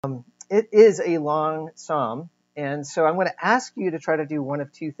It is a long psalm, and so I'm going to ask you to try to do one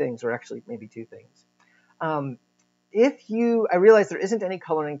of two things, or actually maybe two things. Um, I realize there isn't any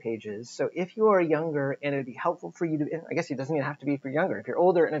coloring pages, so if you are younger and it'd be helpful for you to, I guess it doesn't even have to be for younger. If you're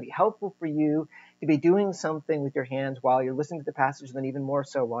older and it'd be helpful for you to be doing something with your hands while you're listening to the passage, and then even more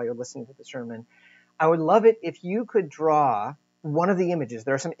so while you're listening to the sermon, I would love it if you could draw one of the images.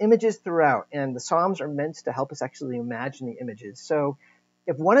 There are some images throughout, and the Psalms are meant to help us actually imagine the images. So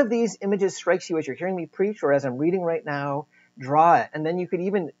if one of these images strikes you as you're hearing me preach or as I'm reading right now, draw it. And then you could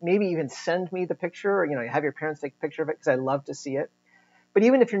maybe even send me the picture, or, have your parents take a picture of it because I love to see it. But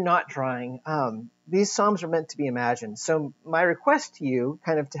even if you're not drawing, these Psalms are meant to be imagined. So my request to you,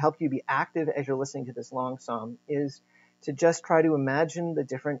 kind of to help you be active as you're listening to this long Psalm, is to just try to imagine the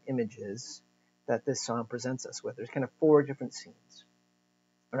different images that this Psalm presents us with. There's kind of 4 different scenes.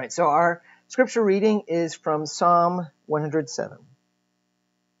 All right, so our scripture reading is from Psalm 107.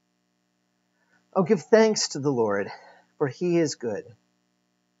 Oh, give thanks to the Lord, for he is good,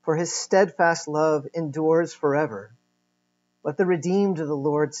 for his steadfast love endures forever. Let the redeemed of the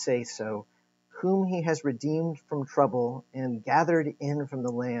Lord say so, whom he has redeemed from trouble and gathered in from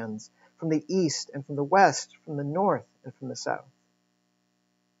the lands, from the east and from the west, from the north and from the south.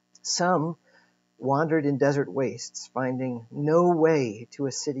 Some wandered in desert wastes, finding no way to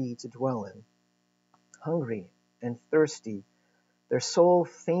a city to dwell in. Hungry and thirsty, their soul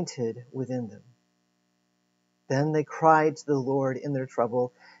fainted within them. Then they cried to the Lord in their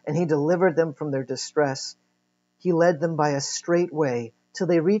trouble, and he delivered them from their distress. He led them by a straight way till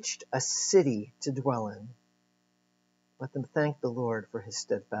they reached a city to dwell in. Let them thank the Lord for his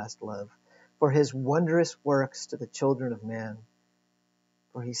steadfast love, for his wondrous works to the children of man.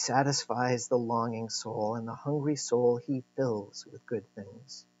 For he satisfies the longing soul, and the hungry soul he fills with good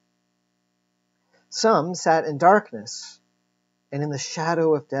things. Some sat in darkness and in the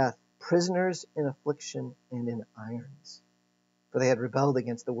shadow of death, prisoners in affliction and in irons. For they had rebelled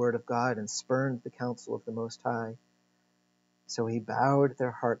against the word of God and spurned the counsel of the Most High. So he bowed their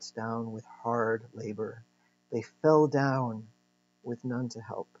hearts down with hard labor. They fell down with none to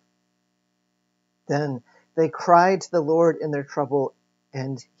help. Then they cried to the Lord in their trouble,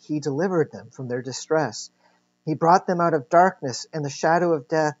 and he delivered them from their distress. He brought them out of darkness and the shadow of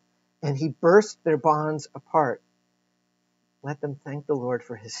death, and he burst their bonds apart. Let them thank the Lord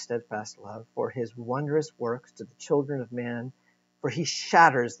for his steadfast love, for his wondrous works to the children of man, for he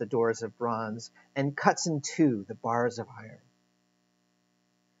shatters the doors of bronze and cuts in two the bars of iron.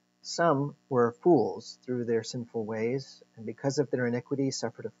 Some were fools through their sinful ways, and because of their iniquity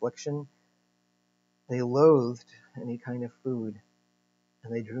suffered affliction. They loathed any kind of food,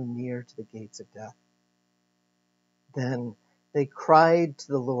 and they drew near to the gates of death. Then they cried to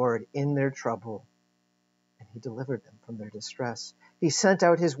the Lord in their trouble, and he delivered them from their distress. He sent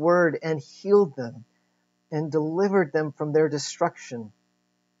out his word and healed them and delivered them from their destruction.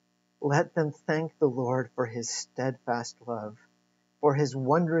 Let them thank the Lord for his steadfast love, for his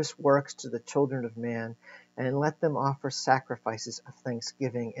wondrous works to the children of man, and let them offer sacrifices of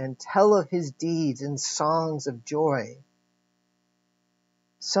thanksgiving and tell of his deeds in songs of joy.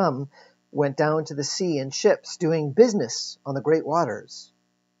 Some went down to the sea in ships, doing business on the great waters.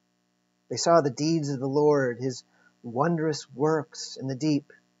 They saw the deeds of the Lord, his wondrous works in the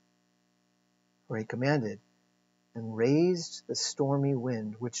deep, where he commanded and raised the stormy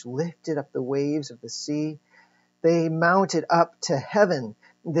wind, which lifted up the waves of the sea. They mounted up to heaven.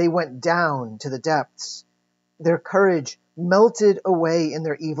 They went down to the depths. Their courage melted away in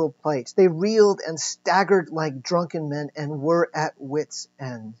their evil plight. They reeled and staggered like drunken men and were at wits'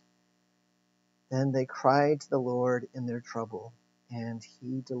 end. Then they cried to the Lord in their trouble, and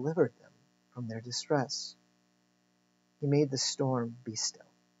he delivered them from their distress. He made the storm be still,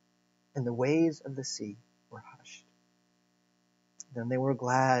 and the waves of the sea were hushed. Then they were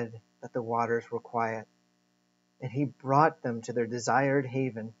glad that the waters were quiet, and he brought them to their desired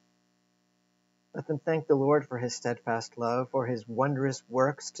haven. Let them thank the Lord for his steadfast love, for his wondrous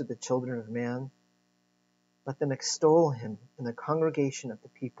works to the children of man. Let them extol him in the congregation of the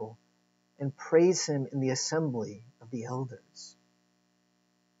people, and praise him in the assembly of the elders.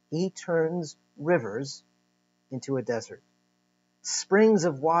 He turns rivers into a desert, springs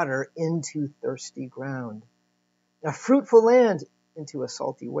of water into thirsty ground, a fruitful land into a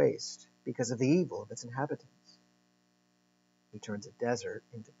salty waste because of the evil of its inhabitants. He turns a desert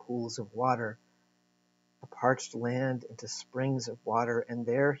into pools of water, a parched land into springs of water, and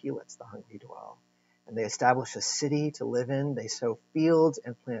there he lets the hungry dwell. And they establish a city to live in. They sow fields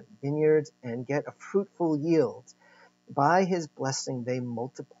and plant vineyards and get a fruitful yield. By his blessing they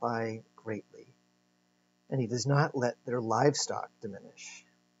multiply greatly, and he does not let their livestock diminish.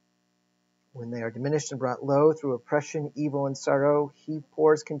 When they are diminished and brought low through oppression, evil, and sorrow, he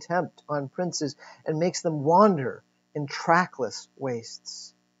pours contempt on princes and makes them wander in trackless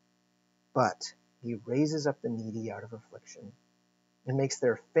wastes. But he raises up the needy out of affliction and makes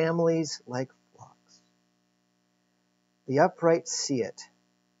their families like flocks. The upright see it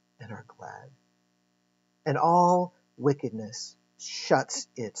and are glad, and all wickedness shuts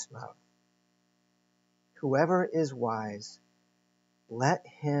its mouth. Whoever is wise, let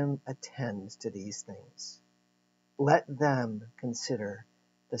him attend to these things. Let them consider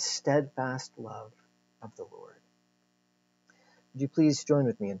the steadfast love of the Lord. Would you please join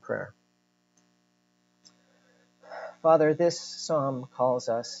with me in prayer? Father, this psalm calls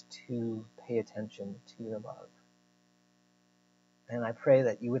us to pay attention to your love. And I pray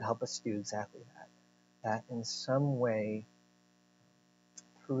that you would help us do exactly that. That in some way,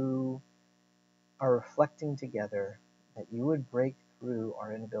 through our reflecting together, that you would break through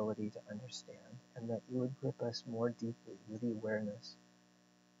our inability to understand, and that you would grip us more deeply with the awareness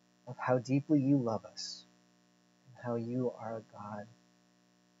of how deeply you love us, and how you are a God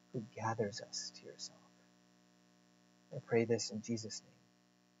who gathers us to yourself. I pray this in Jesus'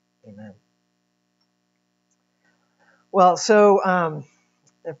 name. Amen. Well, so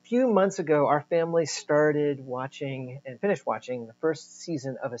a few months ago, our family started watching and finished watching the first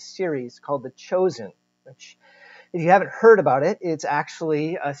season of a series called The Chosen, which, if you haven't heard about it, it's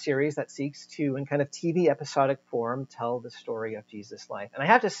actually a series that seeks to, in kind of TV episodic form, tell the story of Jesus' life. And I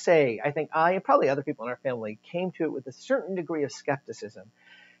have to say, I think I and probably other people in our family came to it with a certain degree of skepticism,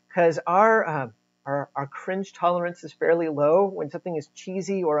 because our cringe tolerance is fairly low. When something is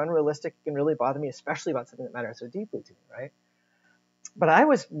cheesy or unrealistic, it can really bother me, especially about something that matters so deeply to me, right? But I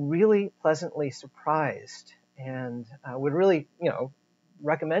was really pleasantly surprised, and would really,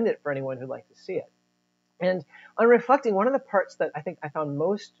 recommend it for anyone who'd like to see it. And on reflecting, one of the parts that I think I found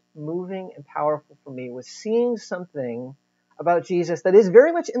most moving and powerful for me was seeing something about Jesus that is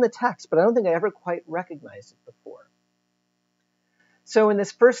very much in the text, but I don't think I ever quite recognized it before. So in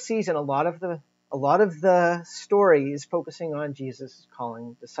this first season, a lot of the story is focusing on Jesus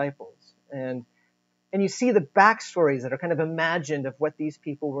calling disciples. And you see the backstories that are kind of imagined of what these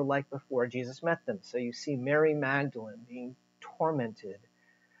people were like before Jesus met them. So you see Mary Magdalene being tormented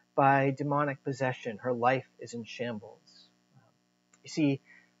by demonic possession. Her life is in shambles. You see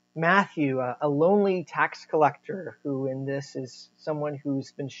Matthew, a lonely tax collector, who in this is someone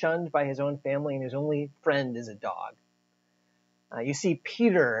who's been shunned by his own family and whose only friend is a dog. You see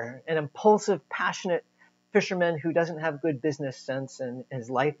Peter, an impulsive, passionate fisherman who doesn't have good business sense, and his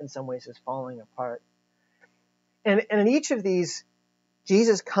life in some ways is falling apart. And in each of these,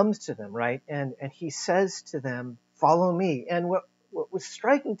 Jesus comes to them, right? And he says to them, follow me. And what was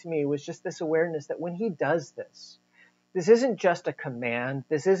striking to me was just this awareness that when he does this isn't just a command.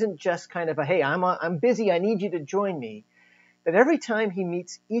 This isn't just kind of a, hey, I'm busy, I need you to join me. That every time he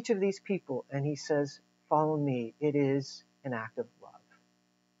meets each of these people and he says, follow me, it is an act of love.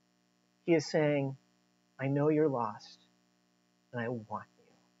 He is saying, I know you're lost, and I want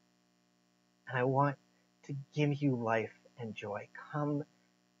you. And I want to give you life and joy. Come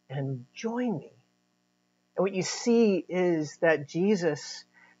and join me. And what you see is that Jesus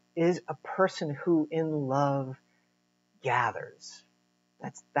is a person who in love gathers.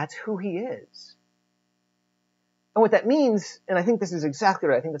 That's who he is. And what that means, and I think this is exactly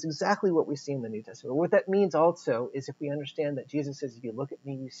right, I think that's exactly what we see in the New Testament. What that means also is if we understand that Jesus says, if you look at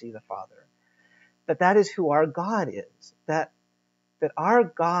me, you see the Father. That is who our God is. That our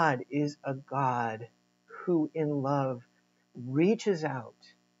God is a God who in love reaches out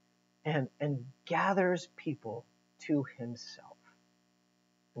and gathers people to himself.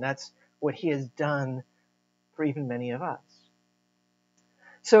 And that's what he has done for even many of us.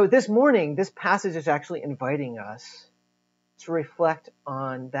 So this morning, this passage is actually inviting us to reflect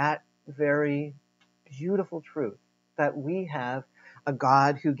on that very beautiful truth, that we have a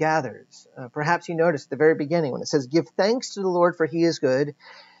God who gathers. Perhaps you noticed at the very beginning when it says, give thanks to the Lord for he is good.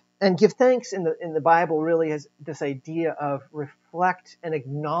 And give thanks in the Bible really has this idea of reflect and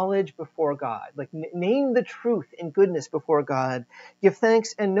acknowledge before God. Like name the truth and goodness before God. Give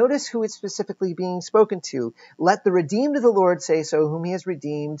thanks and notice who it's specifically being spoken to. Let the redeemed of the Lord say so, whom he has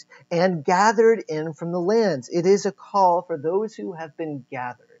redeemed and gathered in from the lands. It is a call for those who have been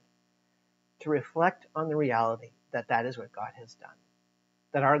gathered to reflect on the reality that is what God has done.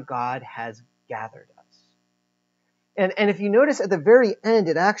 That our God has gathered us. And if you notice at the very end,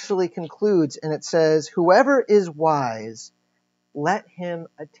 it actually concludes and it says, whoever is wise, let him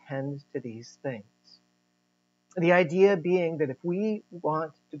attend to these things. The idea being that if we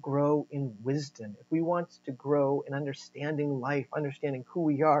want to grow in wisdom, if we want to grow in understanding life, understanding who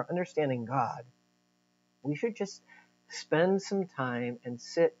we are, understanding God, we should just spend some time and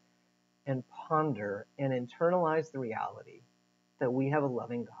sit and ponder and internalize the reality that we have a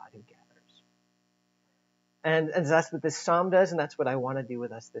loving God who gathers. And that's what this psalm does, and that's what I want to do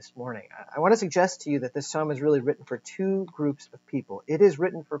with us this morning. I want to suggest to you that this psalm is really written for two groups of people. It is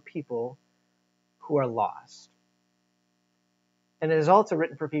written for people who are lost. And it is also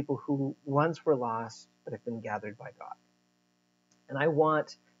written for people who once were lost but have been gathered by God. And I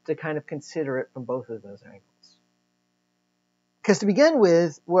want to kind of consider it from both of those angles. Because to begin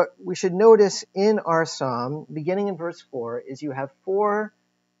with, what we should notice in our psalm, beginning in verse 4, is you have 4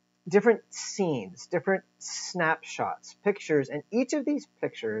 different scenes, different snapshots, pictures, and each of these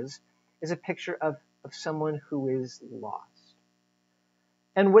pictures is a picture of someone who is lost.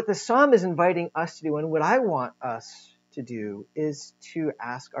 And what the psalm is inviting us to do, and what I want us to do, is to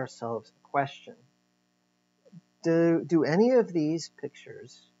ask ourselves a question. Do any of these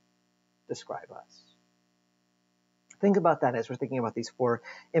pictures describe us? Think about that as we're thinking about these 4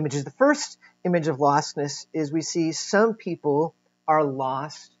 images. The first image of lostness is we see some people are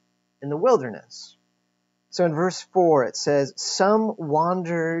lost in the wilderness. So in verse 4 it says, some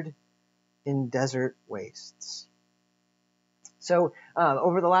wandered in desert wastes. So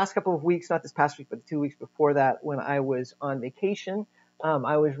over the last couple of weeks, not this past week, but the 2 weeks before that, when I was on vacation,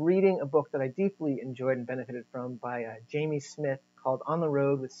 I was reading a book that I deeply enjoyed and benefited from by Jamie Smith called On the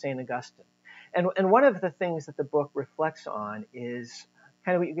Road with St. Augustine. And one of the things that the book reflects on is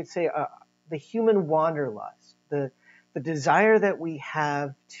kind of what you could say the human wanderlust, the desire that we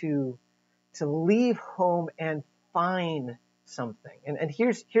have to leave home and find something. And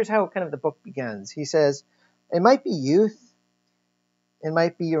here's how kind of the book begins. He says, it might be youth, it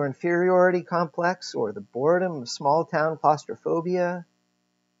might be your inferiority complex or the boredom of small town claustrophobia,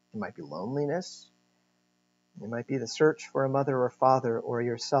 it might be loneliness, it might be the search for a mother or father or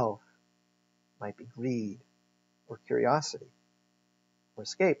yourself, it might be greed or curiosity or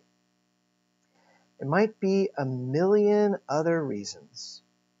escape. It might be a million other reasons,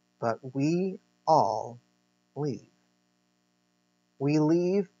 but we all leave. We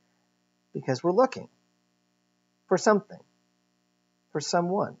leave because we're looking for something, for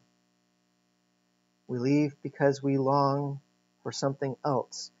someone. We leave because we long for something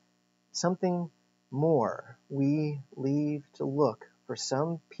else, something more. We leave to look for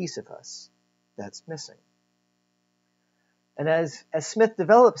some piece of us that's missing. And as Smith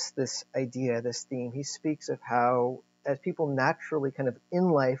develops this idea, this theme, he speaks of how as people naturally kind of in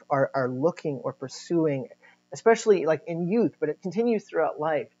life are looking or pursuing, especially like in youth, but it continues throughout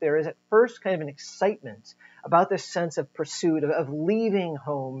life, there is at first kind of an excitement about this sense of pursuit, of leaving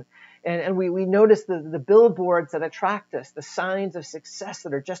home. And we notice the billboards that attract us, the signs of success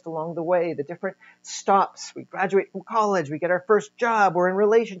that are just along the way, the different stops. We graduate from college, we get our first job, we're in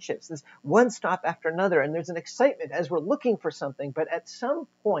relationships. There's one stop after another, and there's an excitement as we're looking for something. But at some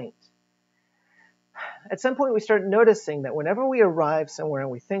point we start noticing that whenever we arrive somewhere and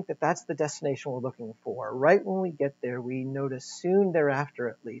we think that that's the destination we're looking for, right when we get there, we notice soon thereafter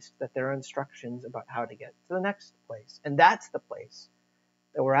at least that there are instructions about how to get to the next place. And that's the place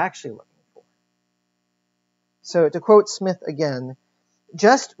that we're actually looking for. So to quote Smith again,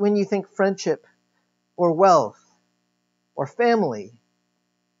 just when you think friendship or wealth or family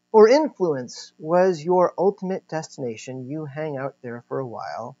or influence was your ultimate destination, you hang out there for a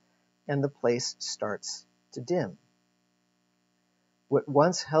while and the place starts to dim. What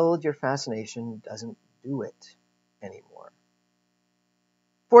once held your fascination doesn't do it anymore.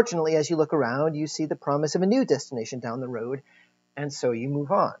 Fortunately, as you look around, you see the promise of a new destination down the road, and so you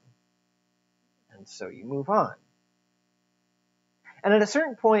move on. And so you move on. And at a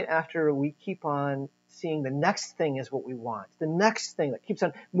certain point, after we keep on seeing the next thing is what we want, the next thing that keeps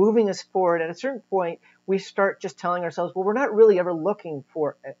on moving us forward, at a certain point, we start just telling ourselves, well, we're not really ever looking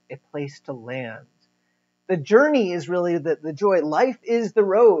for a place to land. The journey is really the joy. Life is the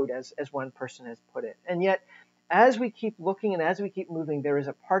road, as one person has put it. And yet, as we keep looking and as we keep moving, there is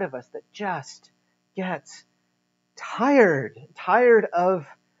a part of us that just gets tired of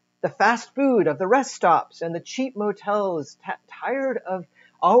the fast food, of the rest stops and the cheap motels, tired of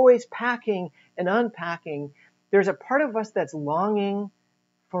always packing and unpacking. There's a part of us that's longing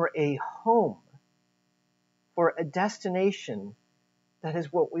for a home, for a destination that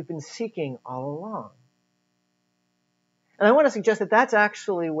is what we've been seeking all along. And I want to suggest that that's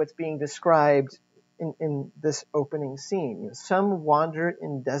actually what's being described in this opening scene. Some wandered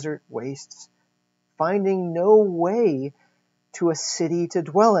in desert wastes, finding no way to a city to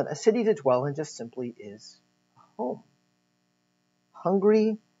dwell in. A city to dwell in just simply is a home.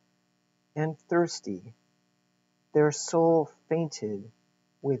 Hungry and thirsty, their soul fainted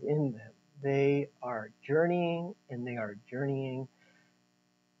within them. They are journeying and they are journeying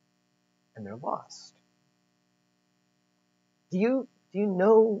and they're lost. Do you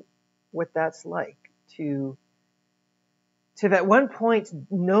know what that's like? To at one point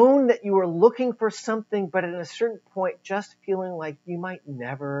known that you were looking for something, but at a certain point just feeling like you might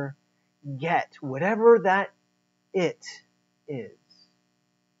never get whatever that it is.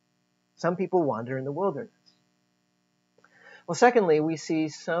 Some people wander in the wilderness. Well, secondly, we see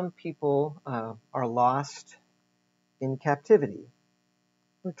some people are lost in captivity.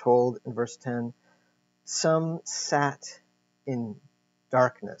 We're told in verse 10, some sat in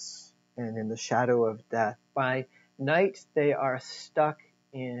darkness and in the shadow of death. By night, they are stuck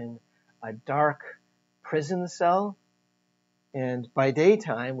in a dark prison cell. And by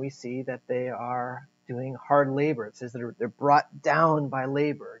daytime, we see that they are doing hard labor. It says they're brought down by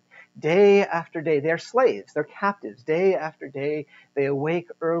labor. Day after day, they're slaves, they're captives. Day after day, they awake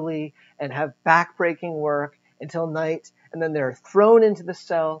early and have back-breaking work until night, and then they're thrown into the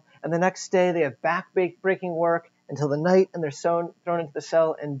cell, and the next day they have back-breaking work until the night, and they're thrown into the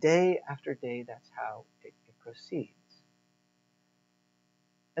cell, and day after day, that's how it proceeds.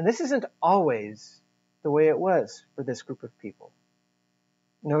 And this isn't always the way it was for this group of people.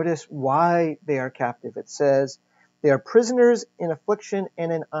 Notice why they are captive. It says, they are prisoners in affliction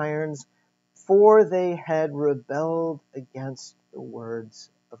and in irons, for they had rebelled against the words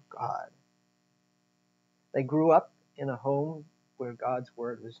of God. They grew up in a home where God's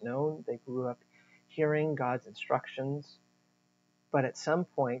word was known. They grew up hearing God's instructions. But at some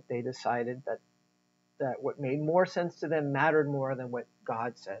point, they decided that what made more sense to them mattered more than what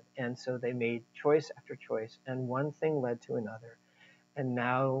God said. And so they made choice after choice, and one thing led to another. And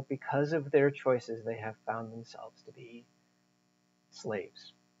now, because of their choices, they have found themselves to be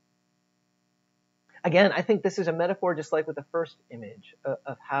slaves. Again, I think this is a metaphor just like with the first image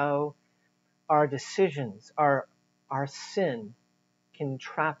of how our decisions, our sin can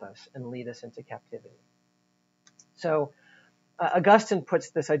trap us and lead us into captivity. So Augustine puts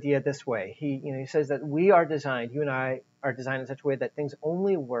this idea this way. He says that we are designed, you and I are designed in such a way that things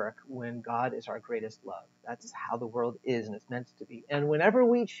only work when God is our greatest love. That's how the world is and it's meant to be. And whenever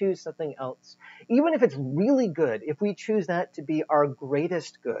we choose something else, even if it's really good, if we choose that to be our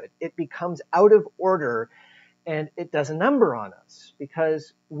greatest good, it becomes out of order and it does a number on us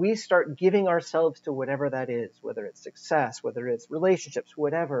because we start giving ourselves to whatever that is, whether it's success, whether it's relationships,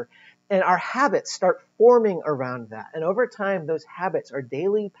 whatever. And our habits start forming around that. And over time, those habits, our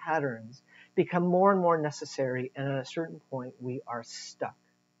daily patterns, become more and more necessary. And at a certain point, we are stuck.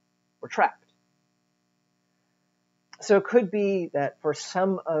 We're trapped. So it could be that for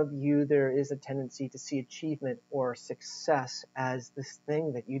some of you, there is a tendency to see achievement or success as this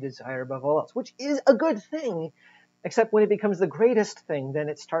thing that you desire above all else, which is a good thing, except when it becomes the greatest thing, then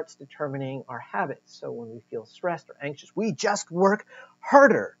it starts determining our habits. So when we feel stressed or anxious, we just work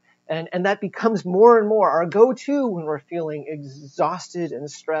harder. And that becomes more and more our go-to when we're feeling exhausted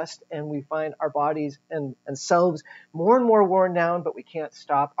and stressed, and we find our bodies and selves more and more worn down, but we can't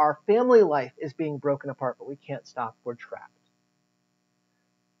stop. Our family life is being broken apart, but we can't stop. We're trapped.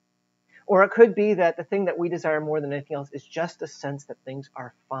 Or it could be that the thing that we desire more than anything else is just a sense that things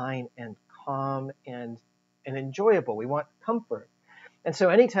are fine and calm and enjoyable. We want comfort. And so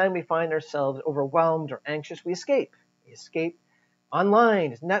anytime we find ourselves overwhelmed or anxious, we escape. We escape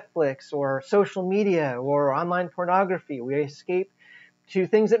online, Netflix, or social media, or online pornography. We escape to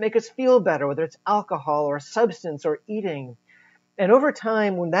things that make us feel better, whether it's alcohol or substance or eating. And over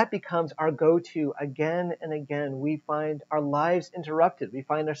time, when that becomes our go-to again and again, we find our lives interrupted. We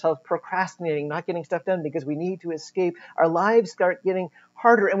find ourselves procrastinating, not getting stuff done because we need to escape. Our lives start getting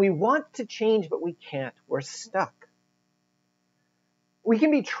harder, and we want to change, but we can't. We're stuck. We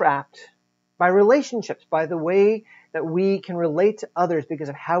can be trapped by relationships, by the way that we can relate to others because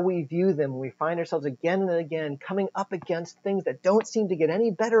of how we view them. We find ourselves again and again coming up against things that don't seem to get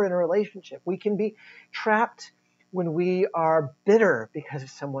any better in a relationship. We can be trapped when we are bitter because of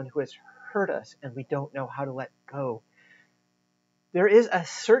someone who has hurt us and we don't know how to let go. There is a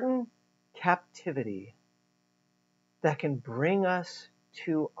certain captivity that can bring us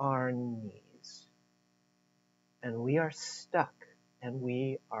to our knees, and we are stuck and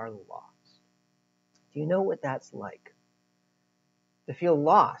we are lost. Do you know what that's like? To feel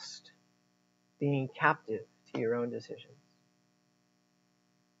lost, being captive to your own decisions.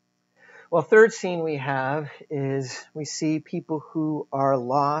 Well, third scene we have is we see people who are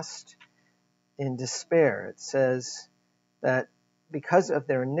lost in despair. It says that because of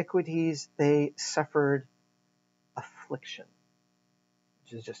their iniquities, they suffered affliction,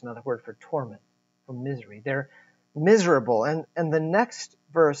 which is just another word for torment, for misery. They're miserable. And the next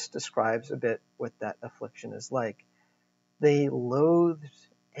verse describes a bit what that affliction is like. They loathed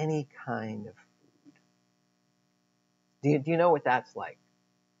any kind of food. Do you know what that's like?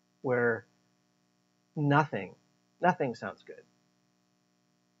 Where nothing sounds good.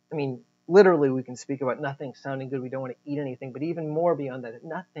 I mean, literally we can speak about nothing sounding good. We don't want to eat anything, but even more beyond that,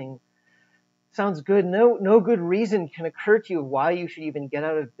 nothing sounds good. No good reason can occur to you why you should even get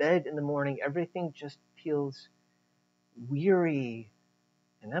out of bed in the morning. Everything just feels weary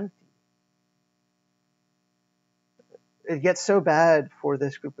and empty. It gets so bad for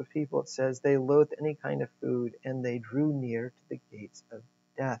this group of people. It says they loathed any kind of food and they drew near to the gates of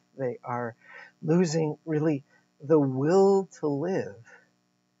death. They are losing really the will to live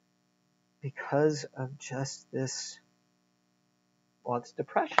because of just this, well, it's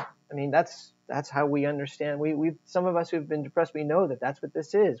depression. I mean, that's how we understand. We some of us who've been depressed, we know that that's what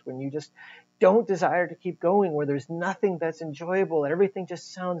this is. When you just don't desire to keep going, where there's nothing that's enjoyable, everything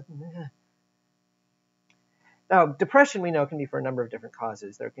just sounds meh. Now, depression, we know, can be for a number of different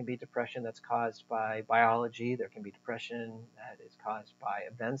causes. There can be depression that's caused by biology. There can be depression that is caused by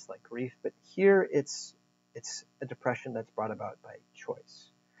events like grief. But here, it's a depression that's brought about by choice.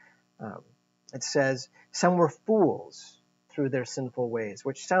 It says, some were fools through their sinful ways,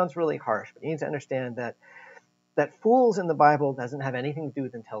 which sounds really harsh. But you need to understand that fools in the Bible doesn't have anything to do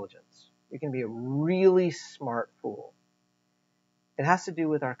with intelligence. You can be a really smart fool. It has to do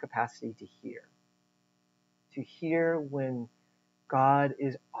with our capacity to hear. To hear when God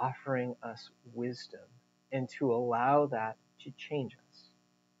is offering us wisdom and to allow that to change us.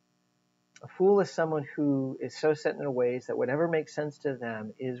 A fool is someone who is so set in their ways that whatever makes sense to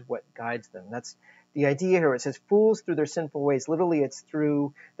them is what guides them. That's the idea here. It says fools through their sinful ways. Literally, it's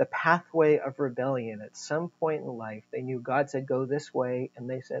through the pathway of rebellion. At some point in life, they knew God said, go this way, and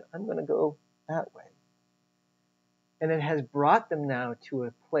they said, I'm going to go that way. And it has brought them now to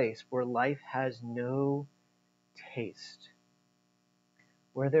a place where life has no taste,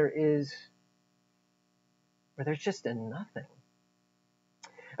 where there's just a nothing.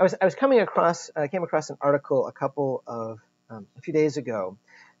 I came across an article a few days ago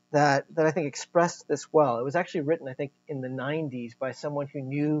that I think expressed this well. It was actually written, I think, in the 90s by someone who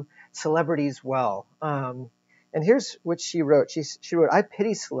knew celebrities well. And here's what she wrote. She wrote, I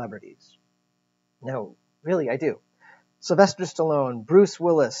pity celebrities. No, really, I do. Sylvester Stallone, Bruce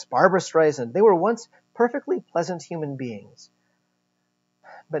Willis, Barbra Streisand, they were once perfectly pleasant human beings.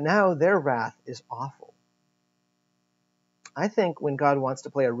 But now their wrath is awful. I think when God wants to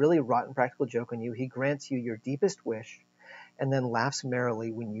play a really rotten practical joke on you, he grants you your deepest wish and then laughs merrily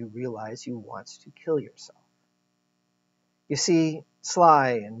when you realize you want to kill yourself. You see,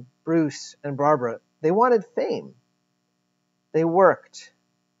 Sly and Bruce and Barbara, they wanted fame. They worked.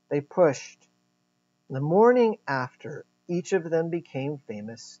 They pushed. The morning after each of them became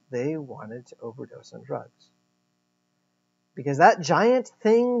famous, they wanted to overdose on drugs. Because that giant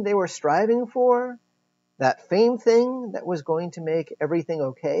thing they were striving for, that fame thing that was going to make everything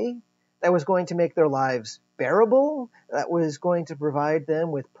okay, that was going to make their lives bearable, that was going to provide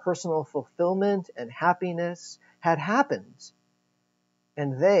them with personal fulfillment and happiness, had happened.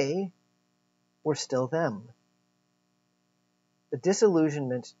 And they were still them. The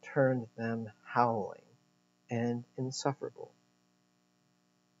disillusionment turned them howling and insufferable.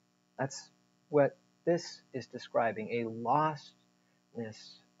 That's what this is describing, a lostness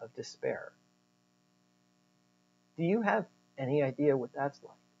of despair. Do you have any idea what that's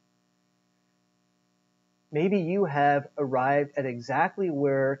like? Maybe you have arrived at exactly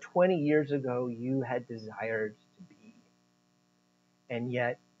where 20 years ago you had desired to be. And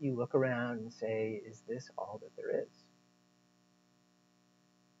yet you look around and say, is this all that there is?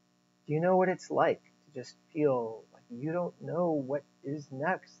 Do you know what it's like to just feel like you don't know what is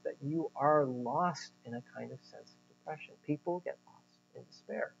next, that you are lost in a kind of sense of depression? People get lost in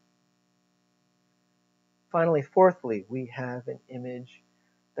despair. Finally, fourthly, we have an image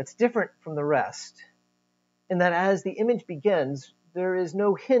that's different from the rest, in that as the image begins, there is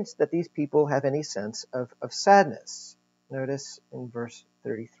no hint that these people have any sense of sadness. Notice in verse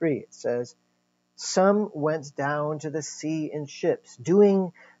 33, it says, some went down to the sea in ships,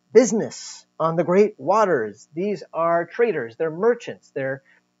 doing business on the great waters. These are traders, they're merchants, they're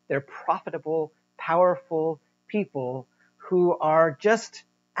profitable, powerful people who are just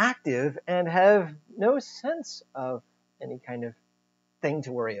active and have no sense of any kind of thing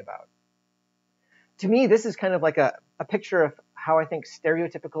to worry about. To me, this is kind of like a picture of how I think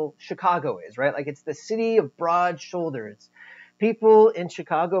stereotypical Chicago is, right? Like it's the city of broad shoulders. People in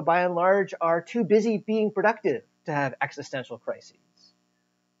Chicago, by and large, are too busy being productive. to have existential crises.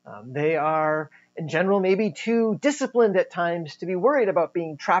 They are, in general, maybe too disciplined at times to be worried about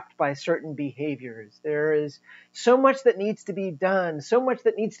being trapped by certain behaviors. There is so much that needs to be done, so much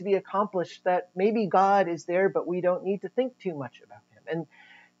that needs to be accomplished that maybe God is there, but we don't need to think too much about him.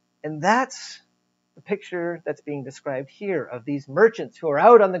 And that's the picture that's being described here of these merchants who are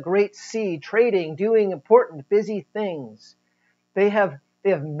out on the great sea, trading, doing important, busy things. They have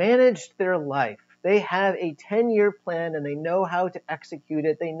managed their life. They have a 10-year plan and they know how to execute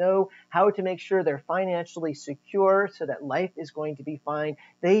it. They know how to make sure they're financially secure so that life is going to be fine.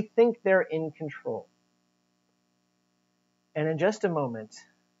 They think they're in control. And in just a moment,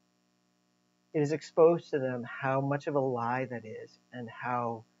 it is exposed to them how much of a lie that is and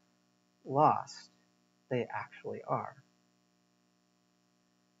how lost they actually are.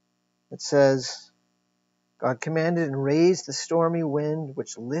 It says, God commanded and raised the stormy wind,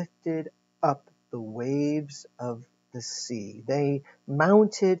 which lifted up the waves of the sea. They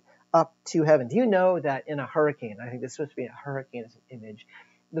mounted up to heaven. Do you know that in a hurricane, I think this is supposed to be a hurricane as an image,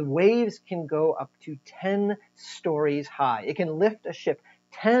 the waves can go up to 10 stories high. It can lift a ship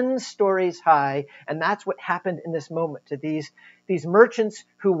 10 stories high, and that's what happened in this moment to these merchants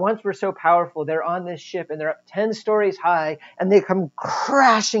who once were so powerful. They're on this ship and they're up 10 stories high, and they come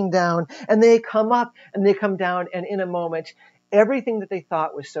crashing down, and they come up and they come down, and in a moment, everything that they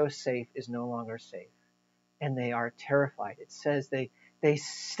thought was so safe is no longer safe, and they are terrified. It says they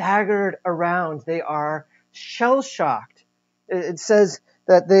staggered around. They are shell-shocked. It says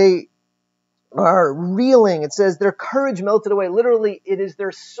that they are reeling. It says their courage melted away. Literally, it is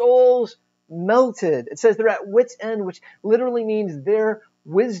their souls melted. It says they're at wit's end, which literally means their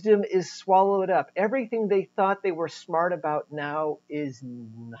wisdom is swallowed up. Everything they thought they were smart about now is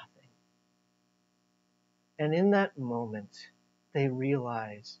nothing. And in that moment, they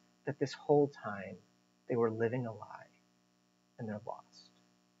realize that this whole time they were living a lie and they're lost.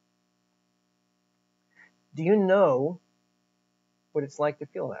 Do you know what it's like to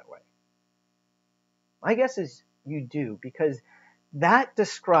feel that way? My guess is you do, because that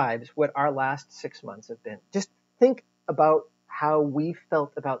describes what our last 6 months have been. Just think about how we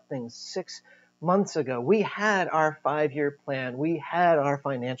felt about things 6 months ago. We had our 5-year plan. We had our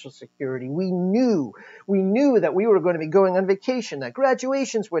financial security. We knew that we were going to be going on vacation, that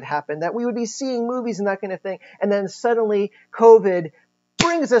graduations would happen, that we would be seeing movies and that kind of thing. And then suddenly COVID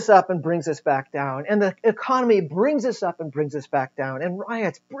brings us up and brings us back down. And the economy brings us up and brings us back down. And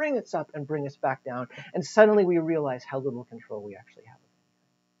riots bring us up and bring us back down. And suddenly we realize how little control we actually have.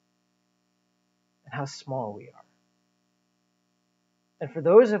 And how small we are. And for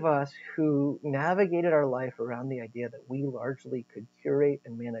those of us who navigated our life around the idea that we largely could curate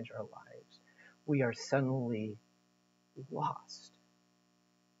and manage our lives, we are suddenly lost.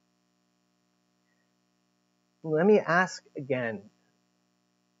 Let me ask again,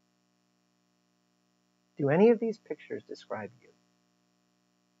 do any of these pictures describe you?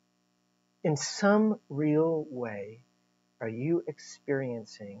 In some real way, are you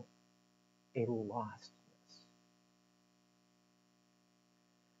experiencing a lostness?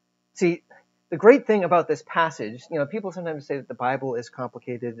 See, the great thing about this passage, people sometimes say that the Bible is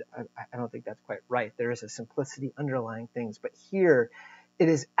complicated. I don't think that's quite right. There is a simplicity underlying things. But here, it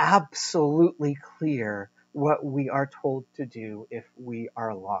is absolutely clear what we are told to do if we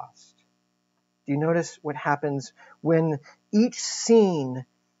are lost. Do you notice what happens when each scene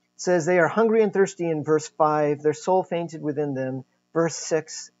says they are hungry and thirsty in verse 5, their soul fainted within them. Verse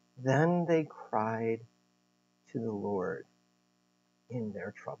 6, then they cried to the Lord in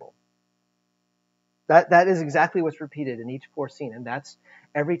their trouble. That is exactly what's repeated in each 4 scene, and that's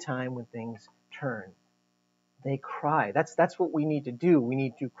every time when things turn. They cry. That's what we need to do. We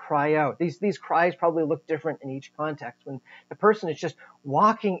need to cry out. These cries probably look different in each context. When the person is just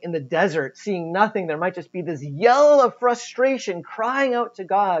walking in the desert, seeing nothing, there might just be this yell of frustration crying out to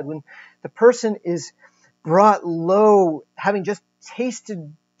God. When the person is brought low, having just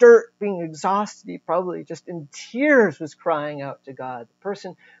tasted dirt, being exhausted, he probably just in tears was crying out to God. The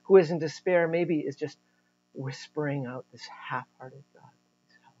person who is in despair maybe is just whispering out this half-hearted God.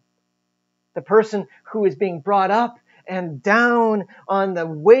 The person who is being brought up and down on the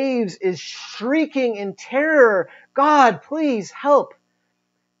waves is shrieking in terror, God, please help.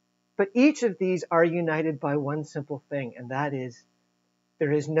 But each of these are united by one simple thing, and that is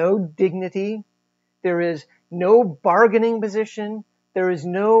there is no dignity, there is no bargaining position, there is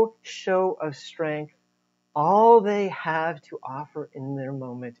no show of strength. All they have to offer in their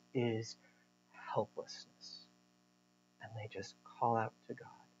moment is helplessness. And they just call out to God.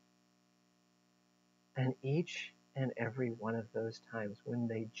 And each and every one of those times when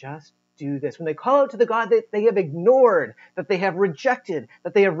they just do this, when they call out to the God that they have ignored, that they have rejected,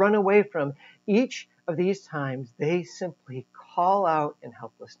 that they have run away from, each of these times they simply call out in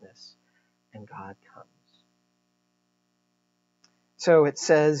helplessness and God comes. So it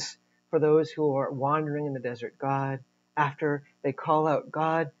says, for those who are wandering in the desert, God, after they call out,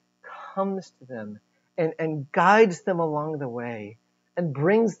 God comes to them and guides them along the way and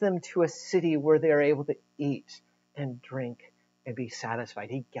brings them to a city where they are able to eat and drink and be satisfied.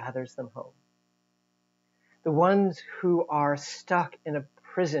 He gathers them home. The ones who are stuck in a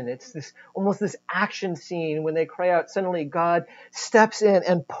prison, it's almost this action scene when they cry out, suddenly God steps in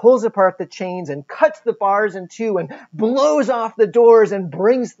and pulls apart the chains and cuts the bars in two and blows off the doors and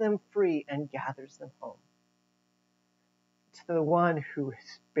brings them free and gathers them home. To the one who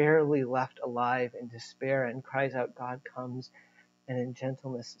is barely left alive in despair and cries out, God comes and in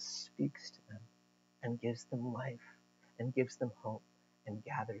gentleness speaks to them and gives them life and gives them hope and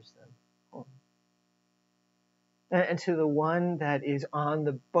gathers them home. And to the one that is on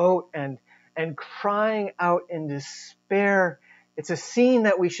the boat and crying out in despair, it's a scene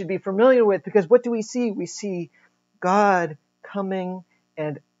that we should be familiar with, because what do we see? We see God coming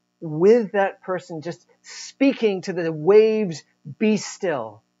and with that person just speaking to the waves, be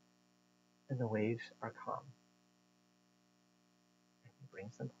still. And the waves are calm. And he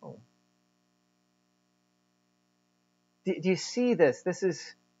brings them home. Do you see this?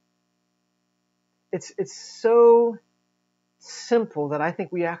 It's so simple that I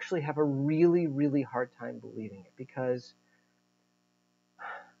think we actually have a really, really hard time believing it, because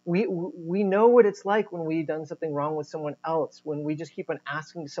we know what it's like when we've done something wrong with someone else, when we just keep on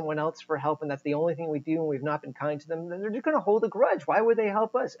asking someone else for help and that's the only thing we do and we've not been kind to them. They're just going to hold a grudge. Why would they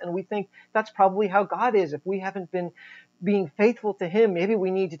help us? And we think that's probably how God is. If we haven't been being faithful to him, maybe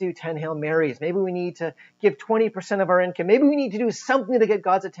we need to do 10 Hail Marys. Maybe we need to give 20% of our income. Maybe we need to do something to get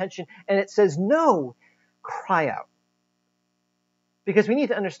God's attention. And it says, no, cry out. Because we need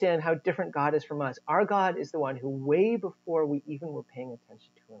to understand how different God is from us. Our God is the one who, way before we even were paying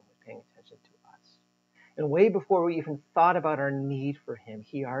attention to him, was paying attention to us. And way before we even thought about our need for him,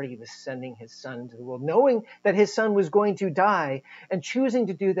 he already was sending his son into the world, knowing that his son was going to die, and choosing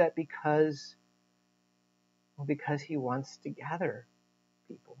to do that because he wants to gather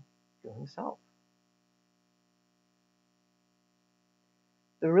people to himself.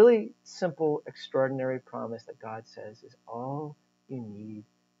 The really simple, extraordinary promise that God says is all you need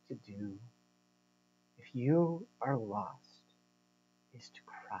to do if you are lost is to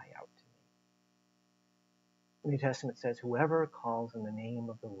cry out to me. The New Testament says, whoever calls in the name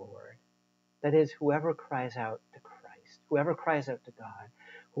of the Lord, that is, whoever cries out to Christ, whoever cries out to God,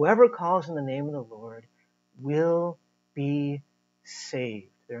 whoever calls in the name of the Lord will be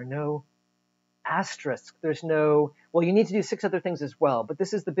saved. There are no asterisks. There's no, well, you need to do 6 other things as well, but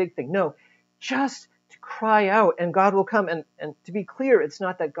this is the big thing. No, just to cry out and God will come. And to be clear, it's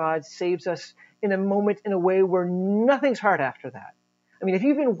not that God saves us in a moment in a way where nothing's hard after that. I mean, if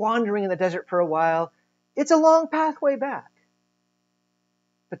you've been wandering in the desert for a while, it's a long pathway back.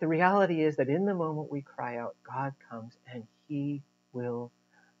 But the reality is that in the moment we cry out, God comes and he will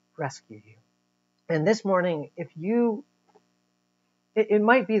rescue you. And this morning, it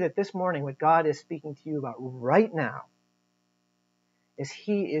might be that this morning what God is speaking to you about right now is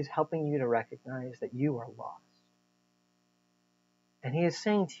he is helping you to recognize that you are lost. And he is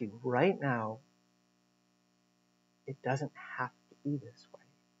saying to you right now, it doesn't have to be this way.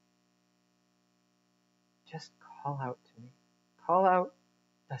 Just call out to me. Call out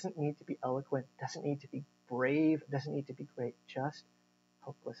doesn't need to be eloquent, doesn't need to be brave, doesn't need to be great. Just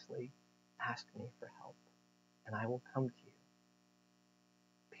hopelessly ask me for help, and I will come to you.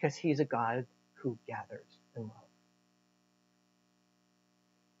 Because he is a God who gathers in love.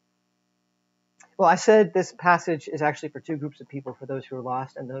 Well, I said this passage is actually for 2 groups of people, for those who are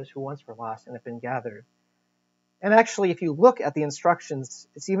lost and those who once were lost and have been gathered. And actually, if you look at the instructions,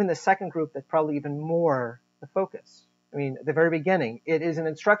 it's even the second group that's probably even more the focus. I mean, at the very beginning, it is an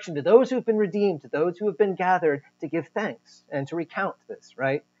instruction to those who have been redeemed, to those who have been gathered, to give thanks and to recount this,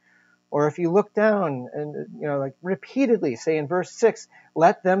 right? Or if you look down and, like repeatedly say in verse 6,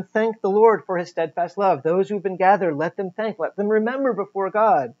 let them thank the Lord for his steadfast love. Those who've been gathered, let them thank, let them remember before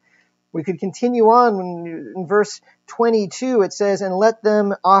God. We could continue on when in verse 22 it says, and let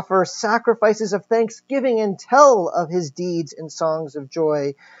them offer sacrifices of thanksgiving and tell of his deeds in songs of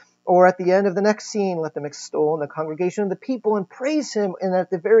joy. Or at the end of the next scene, let them extol in the congregation of the people and praise him. And at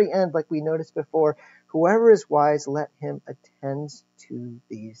the very end, like we noticed before, whoever is wise, let him attend to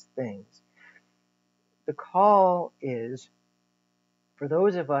these things. The call is for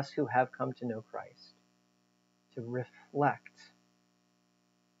those of us who have come to know Christ to reflect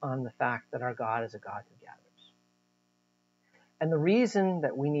on the fact that our God is a God who gathers. And the reason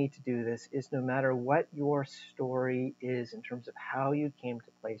that we need to do this is no matter what your story is in terms of how you came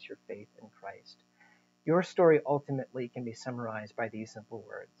to place your faith in Christ, your story ultimately can be summarized by these simple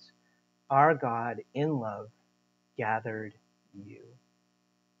words. Our God in love gathered you.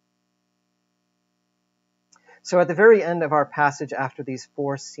 So at the very end of our passage after these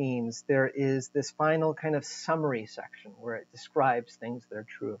 4 scenes, there is this final kind of summary section where it describes things that are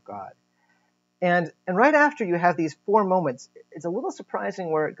true of God. And right after you have these 4 moments, it's a little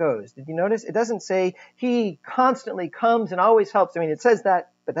surprising where it goes. Did you notice? It doesn't say he constantly comes and always helps. I mean, it says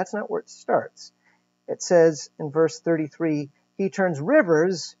that, but that's not where it starts. It says in verse 33, he turns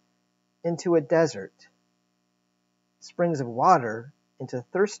rivers into a desert, springs of water into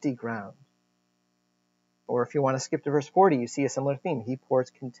thirsty ground. Or if you want to skip to verse 40, you see a similar theme. He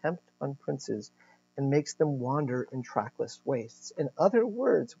pours contempt on princes and makes them wander in trackless wastes. In other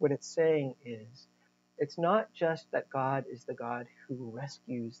words, what it's saying is, it's not just that God is the God who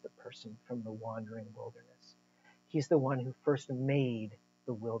rescues the person from the wandering wilderness. He's the one who first made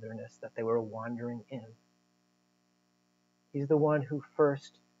the wilderness that they were wandering in. He's the one who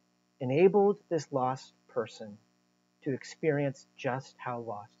first enabled this lost person to experience just how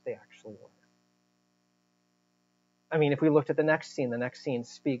lost they actually were. I mean, if we looked at the next scene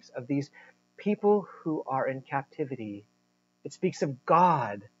speaks of these people who are in captivity. It speaks of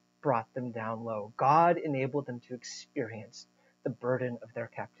God brought them down low. God enabled them to experience the burden of their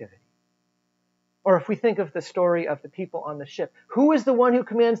captivity. Or if we think of the story of the people on the ship, who is the one who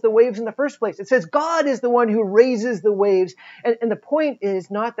commands the waves in the first place? It says God is the one who raises the waves. And the point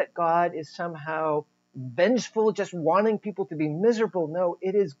is not that God is somehow vengeful, just wanting people to be miserable. No,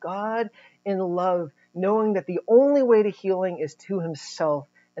 it is God in love, knowing that the only way to healing is to himself.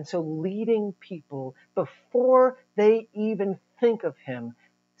 And so leading people before they even think of him,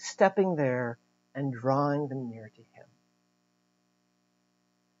 stepping there and drawing them near to him.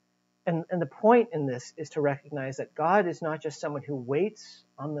 And the point in this is to recognize that God is not just someone who waits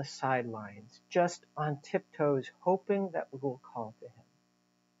on the sidelines, just on tiptoes, hoping that we will call to him.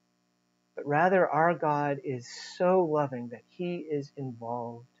 But rather, our God is so loving that he is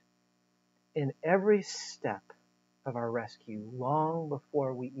involved in every step of our rescue long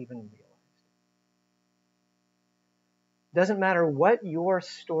before we even realized. Doesn't matter what your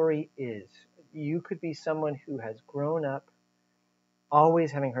story is. You could be someone who has grown up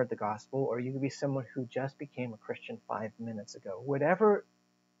always having heard the gospel, or you could be someone who just became a Christian 5 minutes ago. Whatever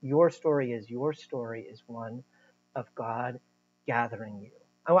your story is one of God gathering you.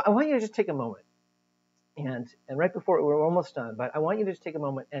 I want you to just take a moment, and right before we're almost done, but I want you to just take a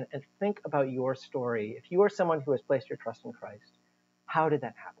moment and think about your story. If you are someone who has placed your trust in Christ, how did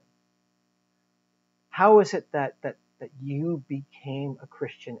that happen? How is it that you became a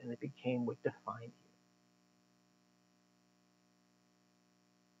Christian and it became what defined you?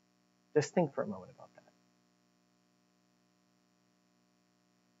 Just think for a moment about that.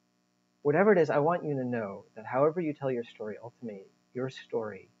 Whatever it is, I want you to know that however you tell your story, ultimately, your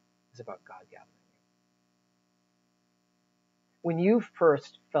story is about God gathering you. When you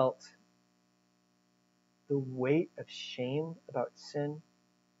first felt the weight of shame about sin,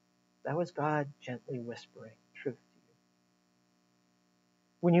 that was God gently whispering truth to you.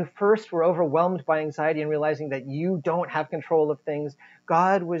 When you first were overwhelmed by anxiety and realizing that you don't have control of things,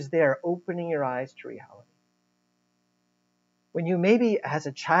 God was there opening your eyes to reality. When you maybe as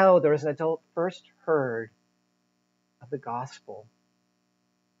a child or as an adult first heard of the gospel,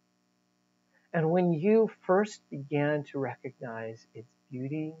 and when you first began to recognize its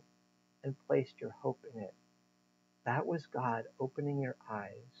beauty and placed your hope in it, that was God opening your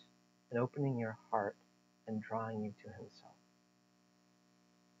eyes and opening your heart and drawing you to himself.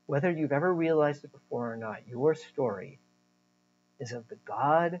 Whether you've ever realized it before or not, your story is of the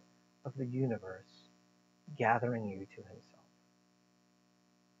God of the universe gathering you to himself.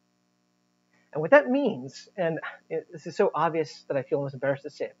 And what that means, and this is so obvious that I feel almost embarrassed to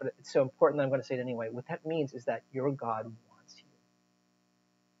say it, but it's so important that I'm going to say it anyway. What that means is that your God wants you.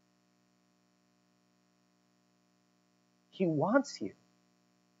 He wants you.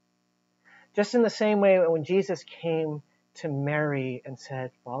 Just in the same way when Jesus came to Mary and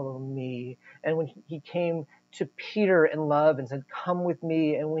said, follow me. And when he came to Peter in love and said, come with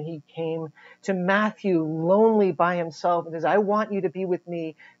me. And when he came to Matthew lonely by himself and says, I want you to be with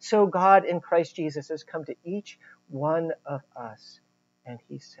me. So God in Christ Jesus has come to each one of us. And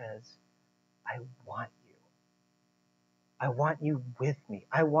he says, I want you. I want you with me.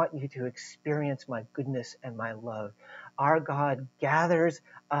 I want you to experience my goodness and my love. Our God gathers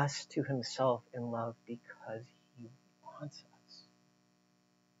us to himself in love because he wants us.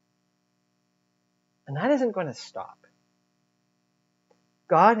 And that isn't going to stop.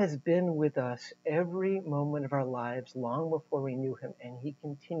 God has been with us every moment of our lives long before we knew him, and he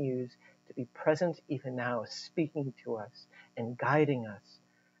continues to be present even now, speaking to us and guiding us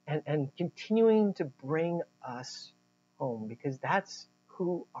and continuing to bring us home, because that's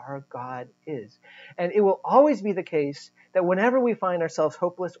who our God is. And it will always be the case that whenever we find ourselves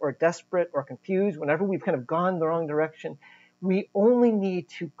hopeless or desperate or confused, whenever we've kind of gone the wrong direction, we only need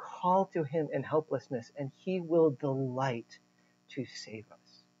to call to him in helplessness, and he will delight to save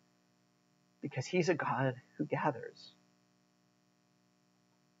us. Because he's a God who gathers.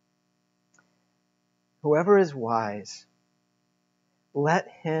 Whoever is wise, let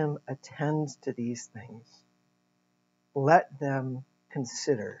him attend to these things. Let them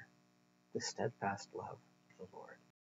consider the steadfast love.